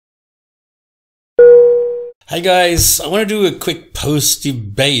Hi guys, I want to do a quick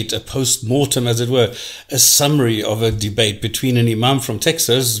post-debate, a post-mortem as it were, a summary of a debate between an imam from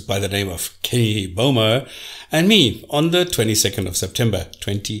Texas by the name of Kenny Bomer and me on the 22nd of September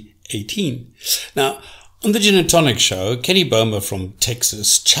 2018. Now, on the Jinn&Tonic show, Kenny Bomer from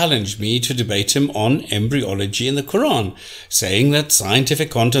Texas challenged me to debate him on embryology in the Quran, saying that scientific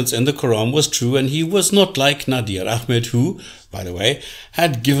contents in the Quran was true and he was not like Nadir Ahmed, who, by the way,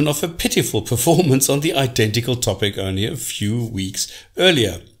 had given off a pitiful performance on the identical topic only a few weeks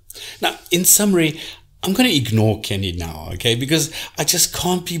earlier. Now, in summary, I'm going to ignore Kenny now, okay, because I just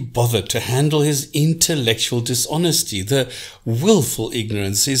can't be bothered to handle his intellectual dishonesty, the willful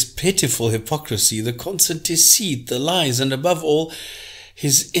ignorance, his pitiful hypocrisy, the constant deceit, the lies, and above all,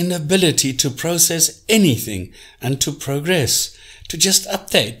 his inability to process anything and to progress, to just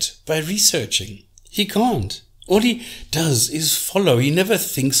update by researching. He can't. All he does is follow. He never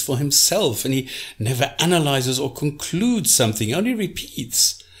thinks for himself and he never analyzes or concludes something. He only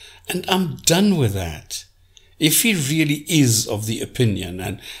repeats. And I'm done with that. If he really is of the opinion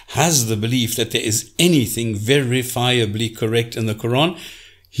and has the belief that there is anything verifiably correct in the Quran,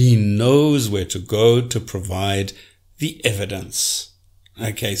 he knows where to go to provide the evidence.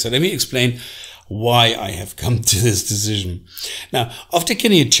 Okay, so let me explain why I have come to this decision. Now, after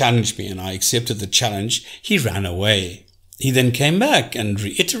Kenny had challenged me and I accepted the challenge, he ran away. He then came back and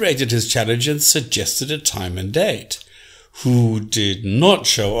reiterated his challenge and suggested a time and date. Who did not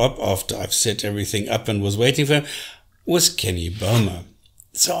show up after I've set everything up and was waiting for him was Kenny Bomer.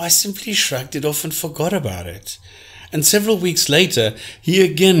 So I simply shrugged it off and forgot about it. And several weeks later, he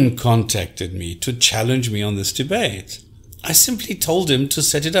again contacted me to challenge me on this debate. I simply told him to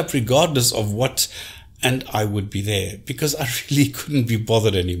set it up regardless of what, and I would be there because I really couldn't be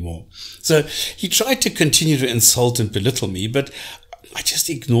bothered anymore. So he tried to continue to insult and belittle me, but I just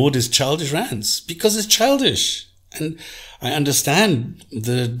ignored his childish rants because it's childish. And I understand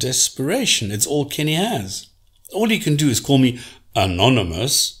the desperation. It's all Kenny has. All he can do is call me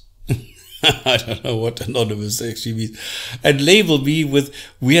anonymous. I don't know what anonymous actually means. And label me with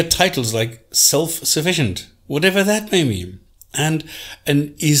weird titles like self-sufficient, whatever that may mean. And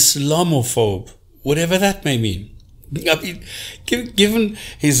an Islamophobe, whatever that may mean. I mean, given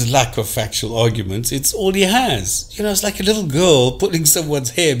his lack of factual arguments, it's all he has. You know, it's like a little girl pulling someone's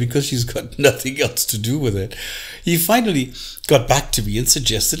hair because she's got nothing else to do with it. He finally got back to me and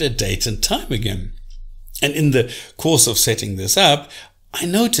suggested a date and time again. And in the course of setting this up, I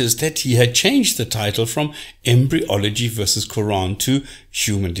noticed that he had changed the title from Embryology versus Quran to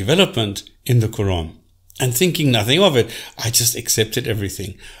Human Development in the Quran. And thinking nothing of it, I just accepted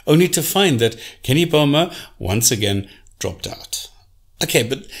everything, only to find that Kenny Bomer once again dropped out. Okay,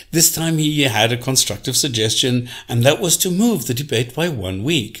 but this time he had a constructive suggestion, and that was to move the debate by 1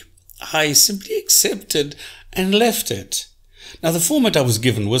 week. I simply accepted and left it. Now, the format I was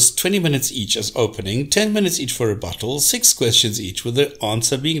given was 20 minutes each as opening, 10 minutes each for rebuttal, 6 questions each, with the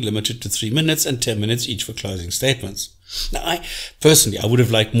answer being limited to 3 minutes and 10 minutes each for closing statements. Now, I would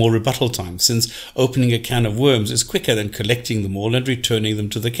have liked more rebuttal time, since opening a can of worms is quicker than collecting them all and returning them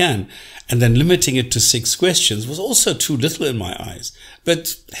to the can, and then limiting it to 6 questions was also too little in my eyes.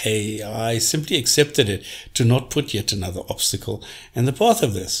 But hey, I simply accepted it to not put yet another obstacle in the path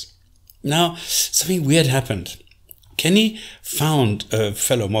of this. Now, something weird happened. Kenny found a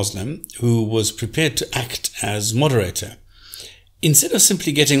fellow Muslim who was prepared to act as moderator. Instead of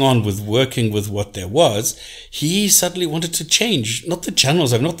simply getting on with working with what there was, he suddenly wanted to change, not the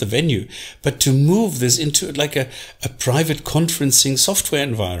channels, not the venue, but to move this into like a private conferencing software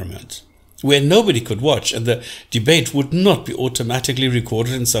environment where nobody could watch and the debate would not be automatically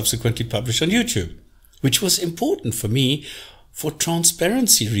recorded and subsequently published on YouTube, which was important for me for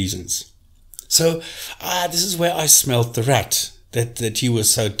transparency reasons. So this is where I smelt the rat. That he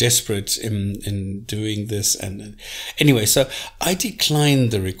was so desperate in doing this. And anyway, so I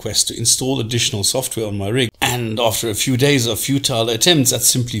declined the request to install additional software on my rig. And after a few days of futile attempts at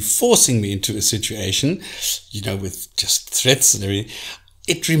simply forcing me into a situation, you know, with just threats and everything,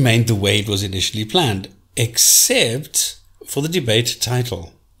 it remained the way it was initially planned, except for the debate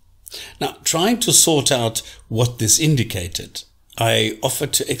title. Now, trying to sort out what this indicated, I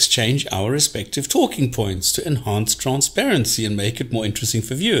offered to exchange our respective talking points to enhance transparency and make it more interesting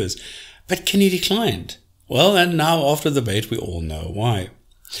for viewers. But Kenny declined. Well, and now after the debate, we all know why.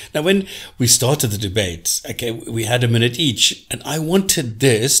 Now, when we started the debate, okay, we had a minute each, and I wanted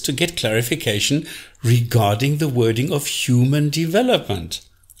this to get clarification regarding the wording of human development,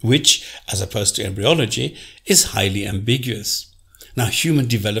 which, as opposed to embryology, is highly ambiguous. Now, human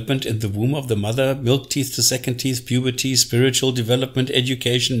development in the womb of the mother, milk teeth to second teeth, puberty, spiritual development,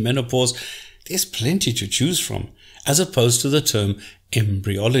 education, menopause, there's plenty to choose from, as opposed to the term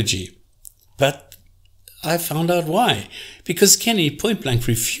embryology. But I found out why. Because Kenny point blank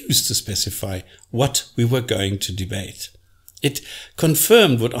refused to specify what we were going to debate. It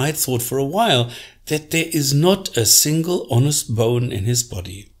confirmed what I had thought for a while, that there is not a single honest bone in his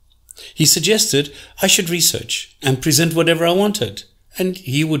body. He suggested I should research and present whatever I wanted, and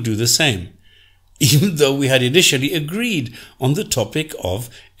he would do the same, even though we had initially agreed on the topic of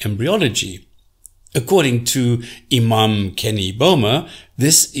embryology. According to Imam Kenny Bomer,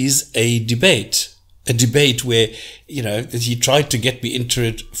 this is a debate where, that he tried to get me into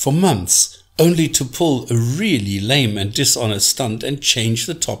it for months, only to pull a really lame and dishonest stunt and change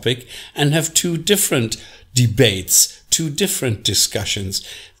the topic and have two different debates, two different discussions,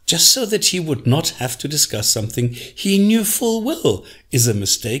 just so that he would not have to discuss something he knew full well is a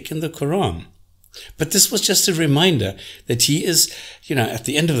mistake in the Quran. But this was just a reminder that he is, at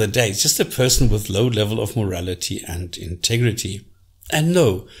the end of the day, just a person with low level of morality and integrity. And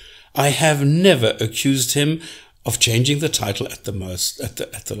no, I have never accused him of changing the title at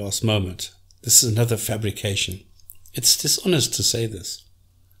the last moment. This is another fabrication. It's dishonest to say this.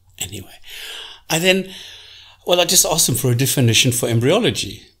 Anyway, I just asked him for a definition for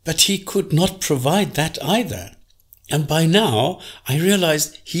embryology, but he could not provide that either. And by now, I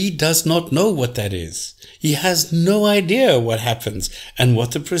realized he does not know what that is. He has no idea what happens and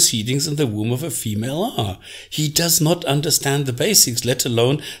what the proceedings in the womb of a female are. He does not understand the basics, let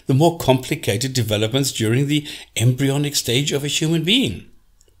alone the more complicated developments during the embryonic stage of a human being.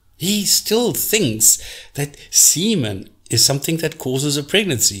 He still thinks that semen is something that causes a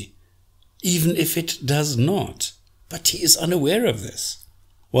pregnancy, even if it does not. But he is unaware of this.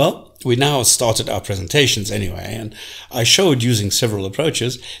 Well, we now started our presentations anyway, and I showed using several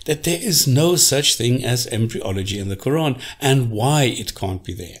approaches that there is no such thing as embryology in the Quran and why it can't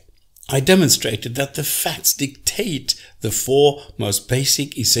be there. I demonstrated that the facts dictate the four most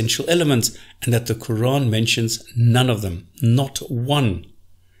basic essential elements and that the Quran mentions none of them, not one.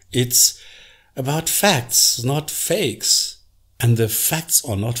 It's about facts, not fakes, and the facts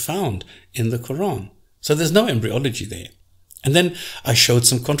are not found in the Quran. So there's no embryology there. And then I showed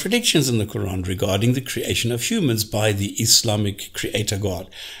some contradictions in the Quran regarding the creation of humans by the Islamic creator God,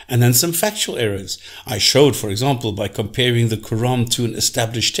 and then some factual errors. I showed, for example, by comparing the Quran to an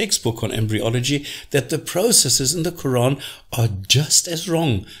established textbook on embryology, that the processes in the Quran are just as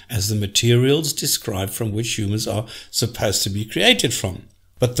wrong as the materials described from which humans are supposed to be created from.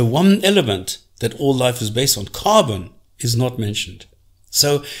 But the one element that all life is based on, carbon, is not mentioned.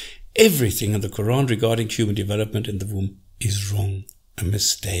 So everything in the Quran regarding human development in the womb is wrong, a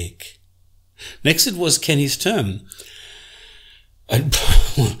mistake. Next it was Kenny's turn. And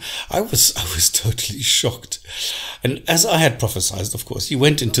I was totally shocked. And as I had prophesied, of course, he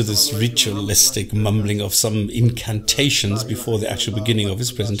went into this ritualistic mumbling of some incantations before the actual beginning of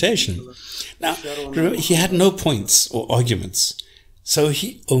his presentation. Now, remember, he had no points or arguments, so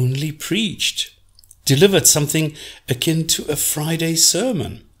he only preached, delivered something akin to a Friday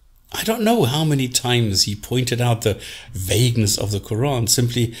sermon. I don't know how many times he pointed out the vagueness of the Quran,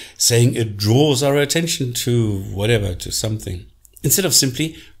 simply saying it draws our attention to to something, instead of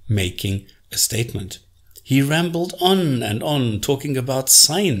simply making a statement. He rambled on and on, talking about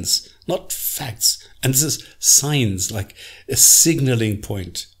signs, not facts. And this is signs, like a signaling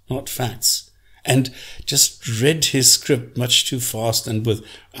point, not facts. And just read his script much too fast and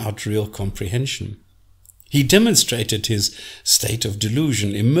without real comprehension. He demonstrated his state of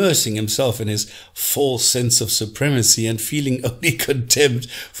delusion, immersing himself in his false sense of supremacy and feeling only contempt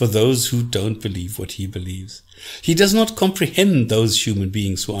for those who don't believe what he believes. He does not comprehend those human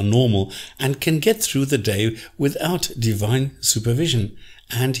beings who are normal and can get through the day without divine supervision,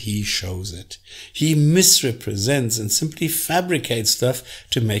 and he shows it. He misrepresents and simply fabricates stuff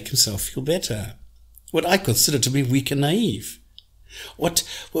to make himself feel better. What I consider to be weak and naive. What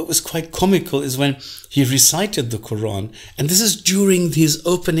was quite comical is when he recited the Quran, and this is during his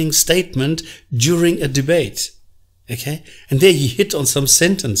opening statement during a debate. Okay? And there he hit on some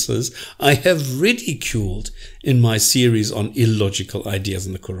sentences I have ridiculed in my series on illogical ideas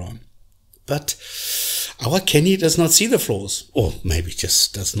in the Quran. But our Kenny does not see the flaws, or maybe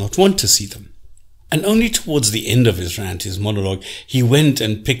just does not want to see them. And only towards the end of his rant, his monologue, he went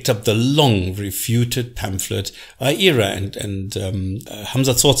and picked up the long refuted pamphlet Ira and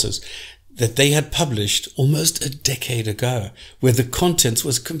Hamza Tsotzes that they had published almost a decade ago, where the contents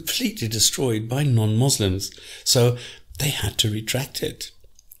was completely destroyed by non-Muslims. So they had to retract it.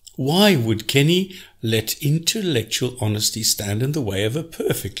 Why would Kenny let intellectual honesty stand in the way of a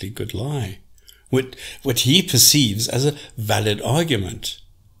perfectly good lie? What he perceives as a valid argument.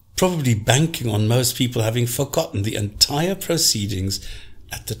 probably banking on most people having forgotten the entire proceedings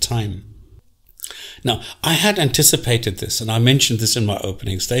at the time. Now, I had anticipated this, and I mentioned this in my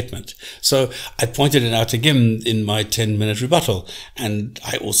opening statement. So I pointed it out again in my 10-minute rebuttal, and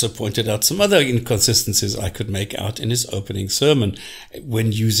I also pointed out some other inconsistencies I could make out in his opening sermon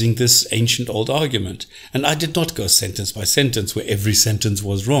when using this ancient old argument. And I did not go sentence by sentence where every sentence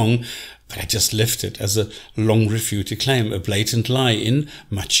was wrong, but I just left it as a long refuted claim, a blatant lie in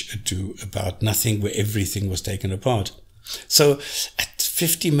Much Ado About Nothing, where everything was taken apart. So at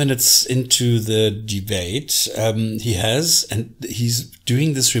 50 minutes into the debate, he's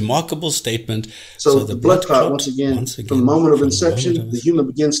doing this remarkable statement. So the blood clot, once again, from the moment of inception, the human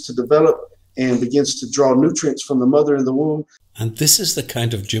begins to develop and begins to draw nutrients from the mother in the womb. And this is the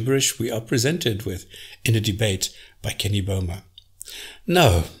kind of gibberish we are presented with in a debate by Kenny Bomer.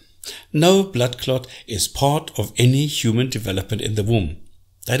 No blood clot is part of any human development in the womb.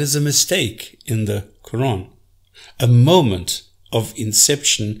 That is a mistake in the Quran. A moment of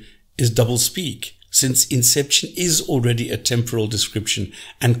inception is double speak, since inception is already a temporal description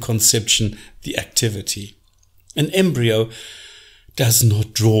and conception the activity. An embryo does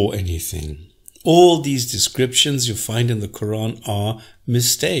not draw anything. All these descriptions you find in the Quran are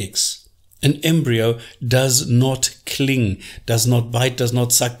mistakes. An embryo does not cling, does not bite, does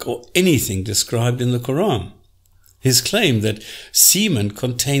not suck, or anything described in the Quran. His claim that semen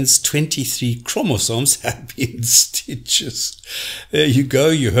contains 23 chromosomes have been stitches. There you go,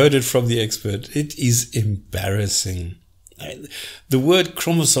 you heard it from the expert. It is embarrassing. The word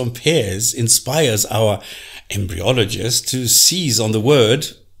chromosome pairs inspires our embryologist to seize on the word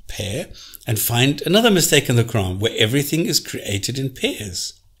pair and find another mistake in the Quran where everything is created in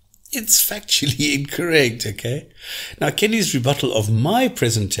pairs. It's factually incorrect, okay? Now, Kenny's rebuttal of my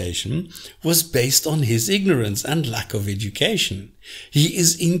presentation was based on his ignorance and lack of education. He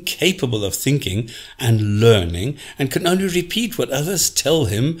is incapable of thinking and learning and can only repeat what others tell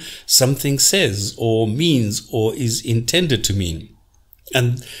him something says or means or is intended to mean.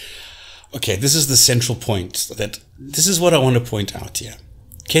 And, okay, this is the central point. This is what I want to point out here.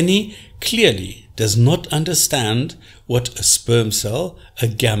 Kenny clearly does not understand what a sperm cell, a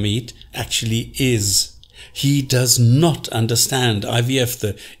gamete, actually is. He does not understand IVF,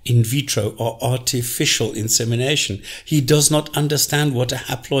 the in vitro or artificial insemination. He does not understand what a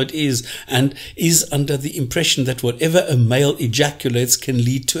haploid is and is under the impression that whatever a male ejaculates can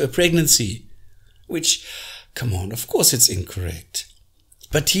lead to a pregnancy. Which, come on, of course it's incorrect.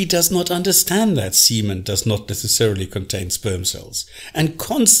 But he does not understand that semen does not necessarily contain sperm cells and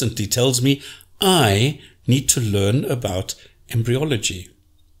constantly tells me I need to learn about embryology.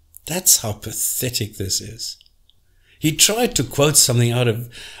 That's how pathetic this is. He tried to quote something out of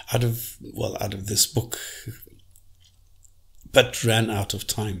this book, but ran out of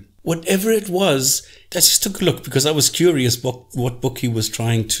time. Whatever it was, I just took a look because I was curious what book he was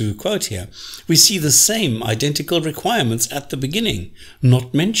trying to quote here. We see the same identical requirements at the beginning,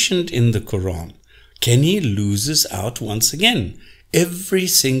 not mentioned in the Quran. Kenny loses out once again. Every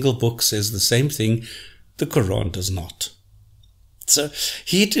single book says the same thing. The Quran does not. So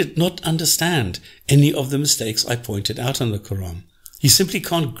he did not understand any of the mistakes I pointed out in the Quran. He simply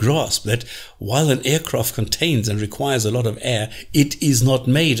can't grasp that while an aircraft contains and requires a lot of air, it is not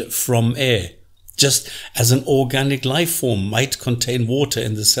made from air. Just as an organic life form might contain water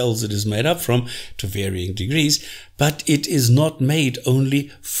in the cells it is made up from to varying degrees, but it is not made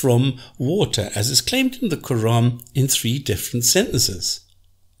only from water, as is claimed in the Quran in 3 different sentences.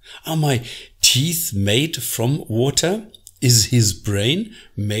 Are my teeth made from water? Is his brain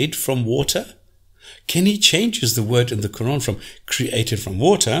made from water? Kenny changes the word in the Quran from created from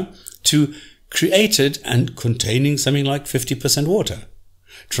water to created and containing something like 50% water,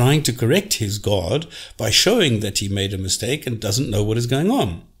 trying to correct his God by showing that he made a mistake and doesn't know what is going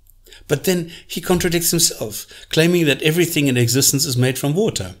on. But then he contradicts himself, claiming that everything in existence is made from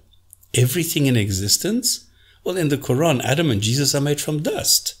water. Everything in existence? Well, in the Quran, Adam and Jesus are made from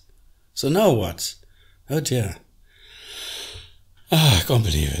dust. So now what? Oh dear. I can't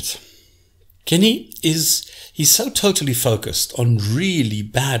believe it. Kenny he's so totally focused on really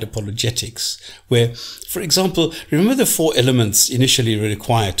bad apologetics where, for example, remember the 4 elements initially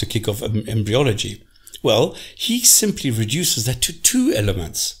required to kick off embryology? Well, he simply reduces that to 2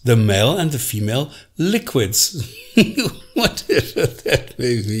 elements, the male and the female liquids. Whatever that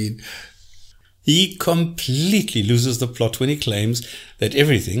may mean. He completely loses the plot when he claims that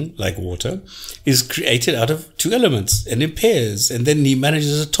everything, like water, is created out of 2 elements and in pairs, and then he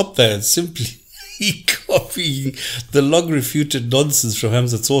manages to top that simply copying the long-refuted nonsense from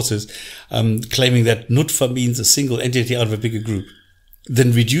Hamzat sources, claiming that nutfa means a single entity out of a bigger group.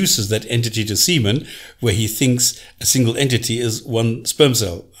 then reduces that entity to semen, where he thinks a single entity is one sperm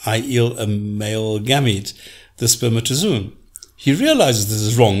cell, i.e. a male gamete, the spermatozoon. He realizes this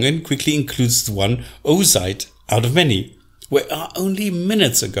is wrong and quickly includes the one oocyte out of many, where only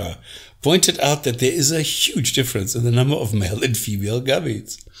minutes ago pointed out that there is a huge difference in the number of male and female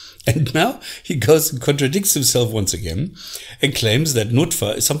gametes. And now he goes and contradicts himself once again and claims that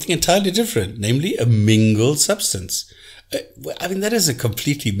nutfa is something entirely different, namely a mingled substance. I mean, that is a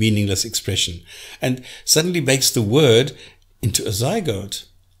completely meaningless expression and suddenly makes the word into a zygote.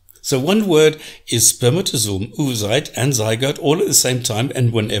 So one word is spermatozoon, oocyte and zygote all at the same time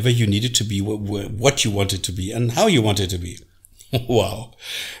and whenever you need it to be what you want it to be and how you want it to be. Wow.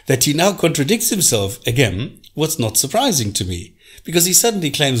 That he now contradicts himself again was not surprising to me, because he suddenly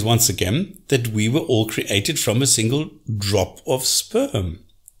claims once again that we were all created from a single drop of sperm,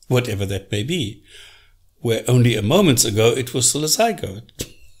 whatever that may be, where only a moment ago it was still a zygote.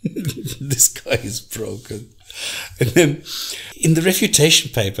 This guy is broken. And then in the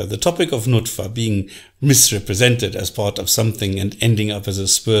refutation paper, the topic of nutfa being misrepresented as part of something and ending up as a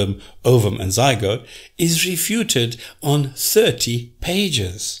sperm, ovum and zygote is refuted on 30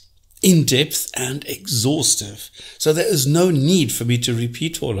 pages, in-depth and exhaustive. So there is no need for me to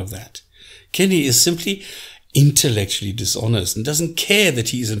repeat all of that. Kenny is simply intellectually dishonest and doesn't care that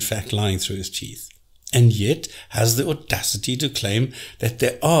he is in fact lying through his teeth, and yet has the audacity to claim that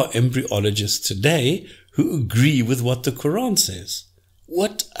there are embryologists today who agree with what the Quran says.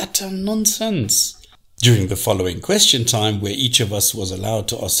 What utter nonsense! During the following question time, where each of us was allowed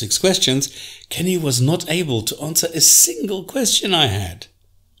to ask 6 questions, Kenny was not able to answer a single question I had.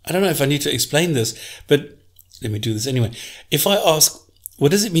 I don't know if I need to explain this, but let me do this anyway. If I ask,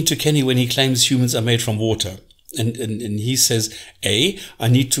 what does it mean to Kenny when he claims humans are made from water? And he says, A, I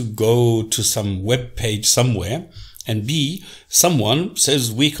need to go to some web page somewhere, and B, someone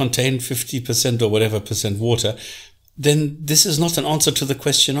says we contain 50% or whatever percent water, then this is not an answer to the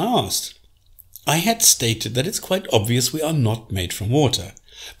question I asked. I had stated that it's quite obvious we are not made from water,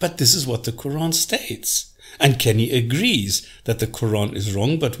 but this is what the Quran states. And Kenny agrees that the Quran is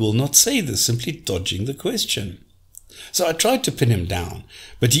wrong, but will not say this, simply dodging the question. So I tried to pin him down,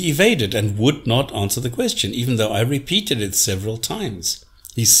 but he evaded and would not answer the question, even though I repeated it several times.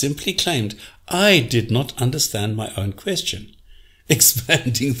 He simply claimed I did not understand my own question,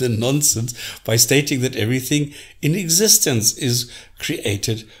 expanding the nonsense by stating that everything in existence is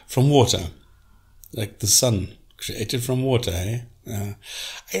created from water, like the sun, created from water, eh?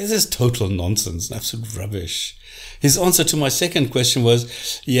 This is total nonsense, absolute rubbish. His answer to my second question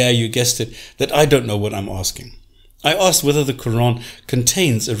was, yeah, you guessed it, that I don't know what I'm asking. I asked whether the Quran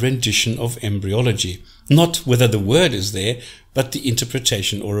contains a rendition of embryology, not whether the word is there, but the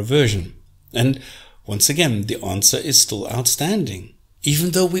interpretation or a version. And once again, the answer is still outstanding,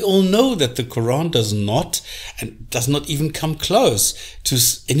 even though we all know that the Quran does not even come close to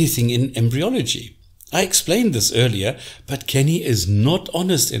anything in embryology. I explained this earlier, but Kenny is not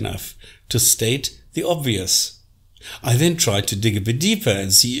honest enough to state the obvious. I then tried to dig a bit deeper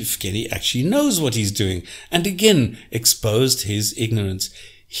and see if Kenny actually knows what he's doing, and again exposed his ignorance.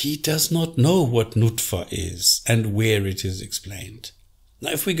 He does not know what nutfa is and where it is explained.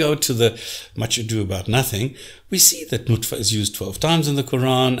 Now, if we go to the Much Ado About Nothing, we see that nutfa is used 12 times in the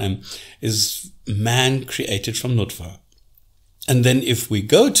Quran and is man created from nutfa. And then if we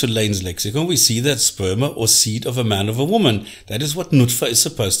go to Lane's lexicon, we see that sperma or seed of a man of a woman. That is what nutfa is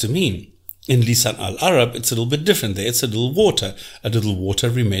supposed to mean. In Lisan al-Arab, it's a little bit different. There it's a little water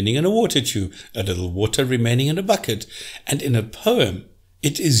remaining in a water tube, a little water remaining in a bucket. And in a poem,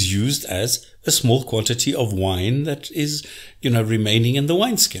 it is used as a small quantity of wine that is, remaining in the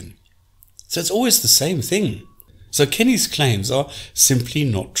wineskin. So it's always the same thing. So Kenny's claims are simply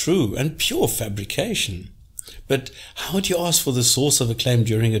not true and pure fabrication. But how would you ask for the source of a claim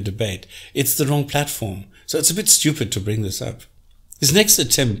during a debate? It's the wrong platform. So it's a bit stupid to bring this up. His next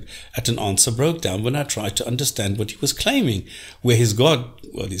attempt at an answer broke down when I tried to understand what he was claiming, where his God,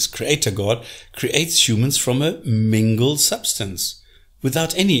 his creator God, creates humans from a mingled substance,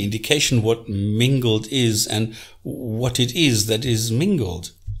 without any indication what mingled is and what it is that is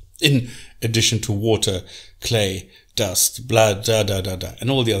mingled, in addition to water, clay, dust, blood, and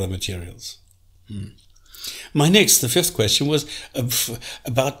all the other materials. My next, the fifth question, was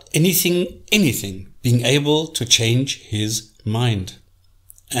about anything being able to change his mind.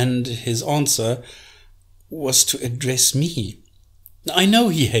 And his answer was to address me. Now, I know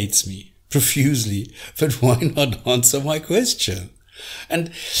he hates me profusely, but why not answer my question? And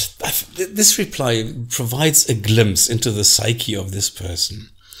this reply provides a glimpse into the psyche of this person.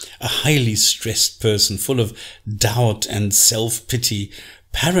 a highly stressed person full of doubt and self-pity,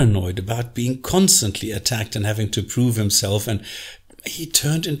 paranoid about being constantly attacked and having to prove himself, and he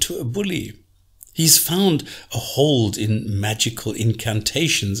turned into a bully. He's found a hold in magical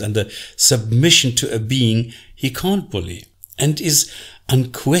incantations and a submission to a being he can't bully, and is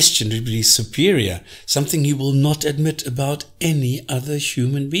unquestionably superior, something he will not admit about any other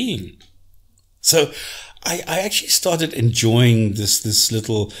human being. So I actually started enjoying this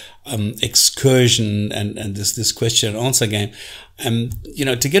little excursion and this question and answer game,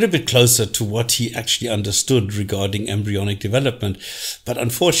 to get a bit closer to what he actually understood regarding embryonic development. But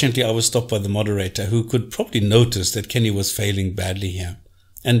unfortunately, I was stopped by the moderator, who could probably notice that Kenny was failing badly here.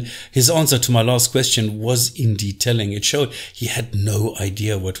 And his answer to my last question was indeed telling. It showed he had no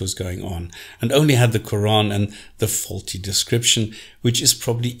idea what was going on and only had the Quran and the faulty description, which is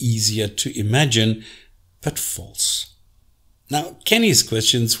probably easier to imagine, but false. Now, Kenny's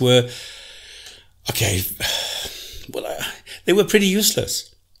questions were, they were pretty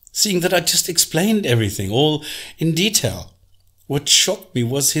useless, seeing that I just explained everything, all in detail. What shocked me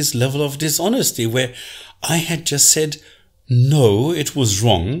was his level of dishonesty, where I had just said, no, it was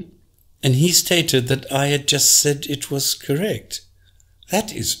wrong, and he stated that I had just said it was correct.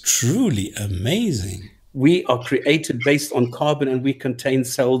 That is truly amazing. We are created based on carbon, and we contain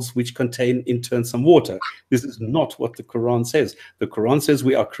cells which contain in turn some water. This is not what the Quran says. The Quran says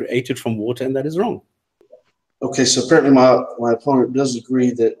we are created from water, and that is wrong. Okay, so apparently my opponent does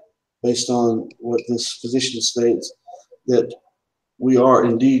agree that, based on what this position states, that we are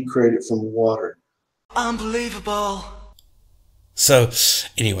indeed created from water. Unbelievable. So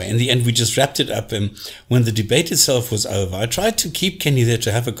anyway, in the end, we just wrapped it up. And when the debate itself was over, I tried to keep Kenny there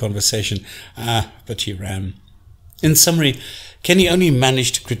to have a conversation, but he ran. In summary, Kenny only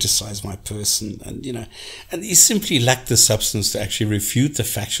managed to criticize my person, and he simply lacked the substance to actually refute the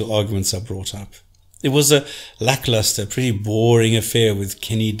factual arguments I brought up. It was a lackluster, pretty boring affair, with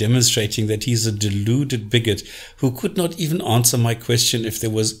Kenny demonstrating that he's a deluded bigot who could not even answer my question if there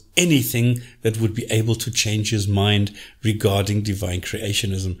was anything that would be able to change his mind regarding divine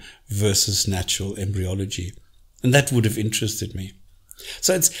creationism versus natural embryology. And that would have interested me.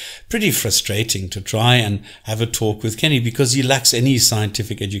 So it's pretty frustrating to try and have a talk with Kenny, because he lacks any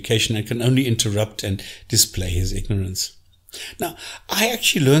scientific education and can only interrupt and display his ignorance. Now, I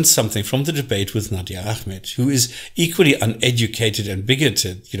actually learned something from the debate with Nadia Ahmed, who is equally uneducated and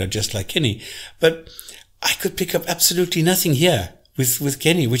bigoted, just like Kenny. But I could pick up absolutely nothing here with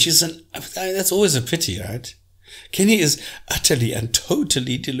Kenny, which is that's always a pity, right? Kenny is utterly and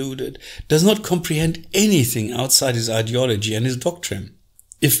totally deluded, does not comprehend anything outside his ideology and his doctrine.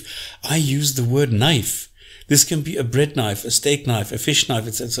 If I use the word knife, this can be a bread knife, a steak knife, a fish knife,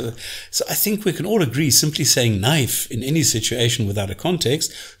 etc. So I think we can all agree simply saying knife in any situation without a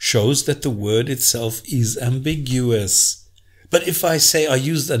context shows that the word itself is ambiguous. But if I say I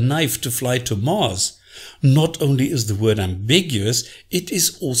used a knife to fly to Mars, not only is the word ambiguous, it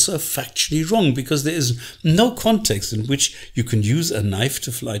is also factually wrong, because there is no context in which you can use a knife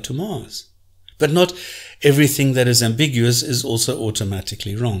to fly to Mars. But not everything that is ambiguous is also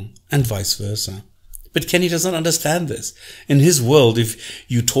automatically wrong, and vice versa. But Kenny does not understand this. In his world, if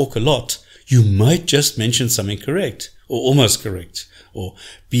you talk a lot, you might just mention something correct, or almost correct, or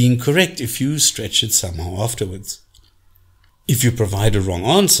being correct if you stretch it somehow afterwards. If you provide a wrong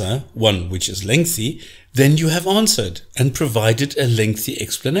answer, one which is lengthy, then you have answered and provided a lengthy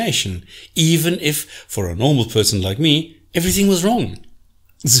explanation, even if, for a normal person like me, everything was wrong.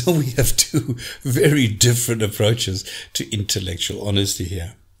 So we have two very different approaches to intellectual honesty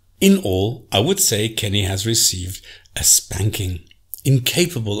here. In all, I would say Kenny has received a spanking,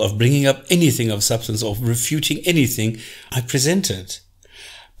 incapable of bringing up anything of substance or refuting anything I presented.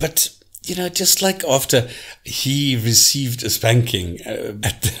 But, just like after he received a spanking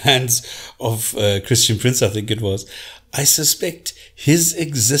at the hands of Christian Prince, I think it was, I suspect his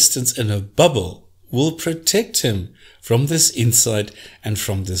existence in a bubble will protect him from this insight and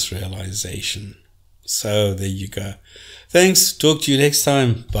from this realization. So there you go. Thanks. Talk to you next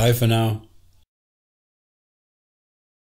time. Bye for now.